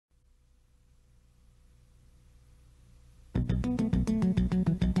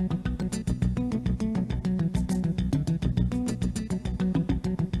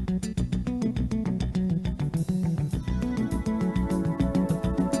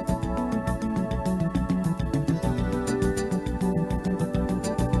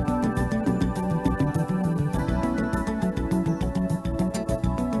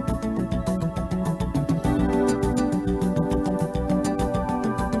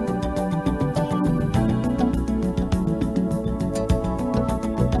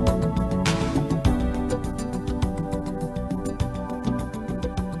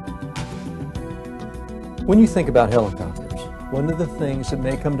When you think about helicopters, one of the things that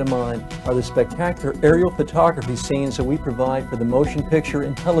may come to mind are the spectacular aerial photography scenes that we provide for the motion picture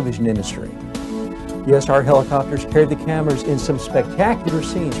and television industry. Yes, our helicopters carry the cameras in some spectacular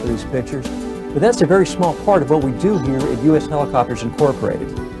scenes for these pictures, but that's a very small part of what we do here at U.S. Helicopters Incorporated.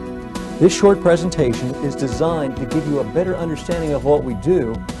 This short presentation is designed to give you a better understanding of what we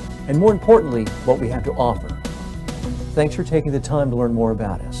do, and more importantly, what we have to offer. Thanks for taking the time to learn more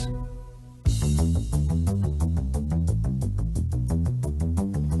about us.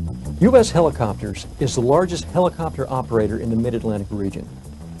 U.S. Helicopters is the largest helicopter operator in the Mid-Atlantic region.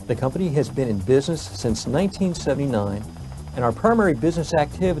 The company has been in business since 1979, and our primary business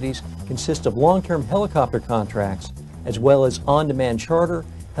activities consist of long-term helicopter contracts, as well as on-demand charter,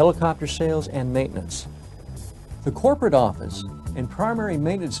 helicopter sales, and maintenance. The corporate office and primary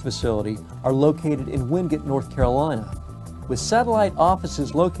maintenance facility are located in Wingate, North Carolina, with satellite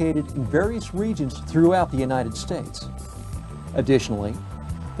offices located in various regions throughout the United States. Additionally,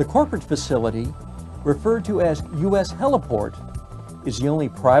 the corporate facility, referred to as U.S. Heliport, is the only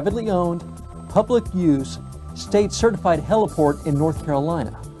privately owned, public-use, state-certified heliport in North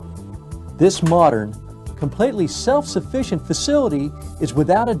Carolina. This modern, completely self-sufficient facility is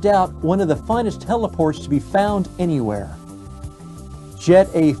without a doubt one of the finest heliports to be found anywhere. Jet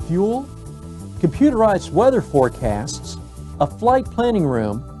A fuel, computerized weather forecasts, a flight planning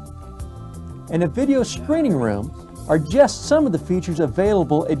room, and a video screening room are just some of the features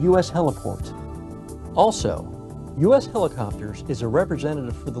available at U.S. Heliport. Also, U.S. Helicopters is a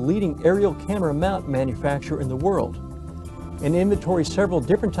representative for the leading aerial camera mount manufacturer in the world and inventories several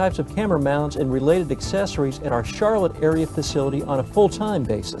different types of camera mounts and related accessories at our Charlotte area facility on a full-time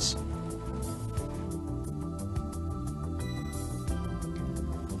basis.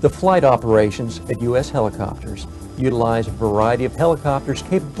 The flight operations at U.S. Helicopters utilize a variety of helicopters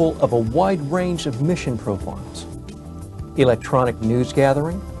capable of a wide range of mission profiles: electronic news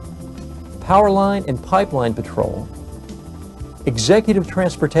gathering, power line and pipeline patrol, executive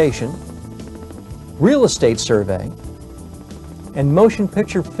transportation, real estate survey, and motion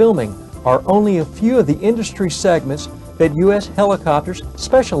picture filming are only a few of the industry segments that U.S. Helicopters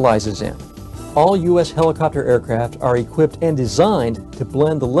specializes in. All U.S. helicopter aircraft are equipped and designed to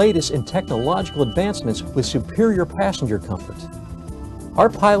blend the latest in technological advancements with superior passenger comfort. Our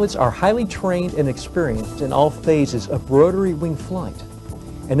pilots are highly trained and experienced in all phases of rotary wing flight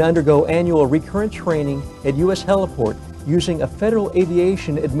and undergo annual recurrent training at U.S. Heliport using a Federal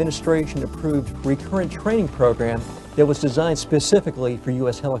Aviation Administration approved recurrent training program that was designed specifically for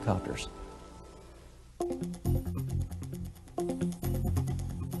U.S. helicopters.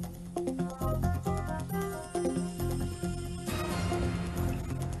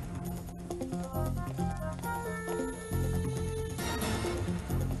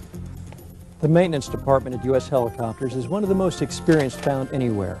 The maintenance department at U.S. Helicopters is one of the most experienced found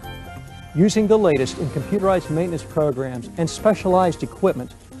anywhere. Using the latest in computerized maintenance programs and specialized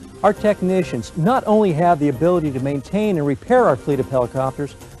equipment, our technicians not only have the ability to maintain and repair our fleet of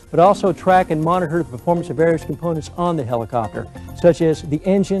helicopters, but also track and monitor the performance of various components on the helicopter, such as the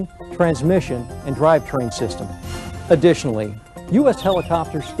engine, transmission, and drivetrain system. Additionally, U.S.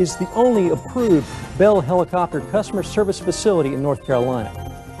 Helicopters is the only approved Bell Helicopter customer service facility in North Carolina,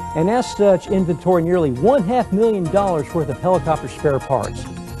 and as such inventory nearly $500,000 worth of helicopter spare parts,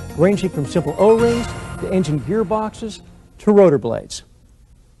 ranging from simple O-rings to engine gearboxes to rotor blades.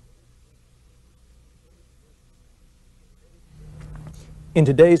 In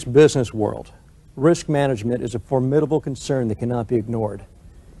today's business world, risk management is a formidable concern that cannot be ignored.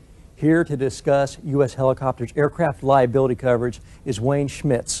 Here to discuss U.S. Helicopters aircraft liability coverage is Wayne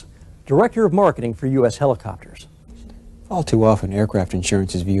Schmitz, Director of Marketing for U.S. Helicopters. All too often, aircraft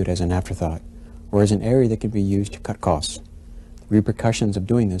insurance is viewed as an afterthought, or as an area that can be used to cut costs. The repercussions of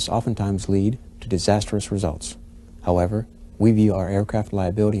doing this oftentimes lead to disastrous results. However, we view our aircraft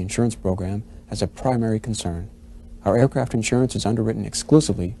liability insurance program as a primary concern. Our aircraft insurance is underwritten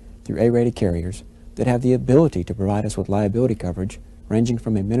exclusively through A-rated carriers that have the ability to provide us with liability coverage ranging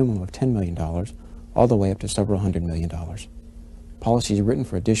from a minimum of $10 million all the way up to several $100 million. Policies written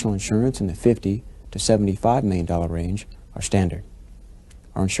for additional insurance in the $50 to $75 million range are standard.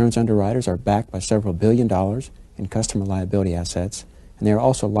 Our insurance underwriters are backed by several $1 billion in customer liability assets, and they are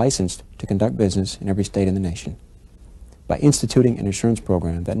also licensed to conduct business in every state in the nation. By instituting an insurance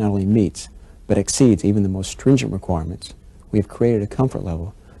program that not only meets but exceeds even the most stringent requirements, we have created a comfort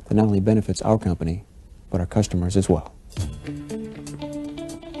level that not only benefits our company, but our customers as well.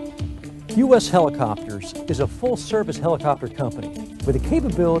 U.S. Helicopters is a full-service helicopter company with the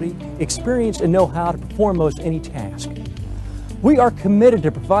capability, experience, and know-how to perform most any task. We are committed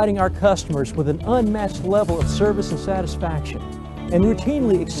to providing our customers with an unmatched level of service and satisfaction, and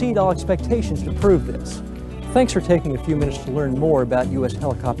routinely exceed all expectations to prove this. Thanks for taking a few minutes to learn more about U.S.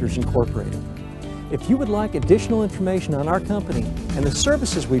 Helicopters Incorporated. If you would like additional information on our company and the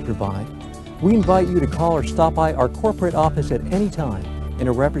services we provide, we invite you to call or stop by our corporate office at any time, and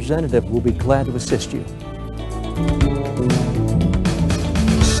a representative will be glad to assist you.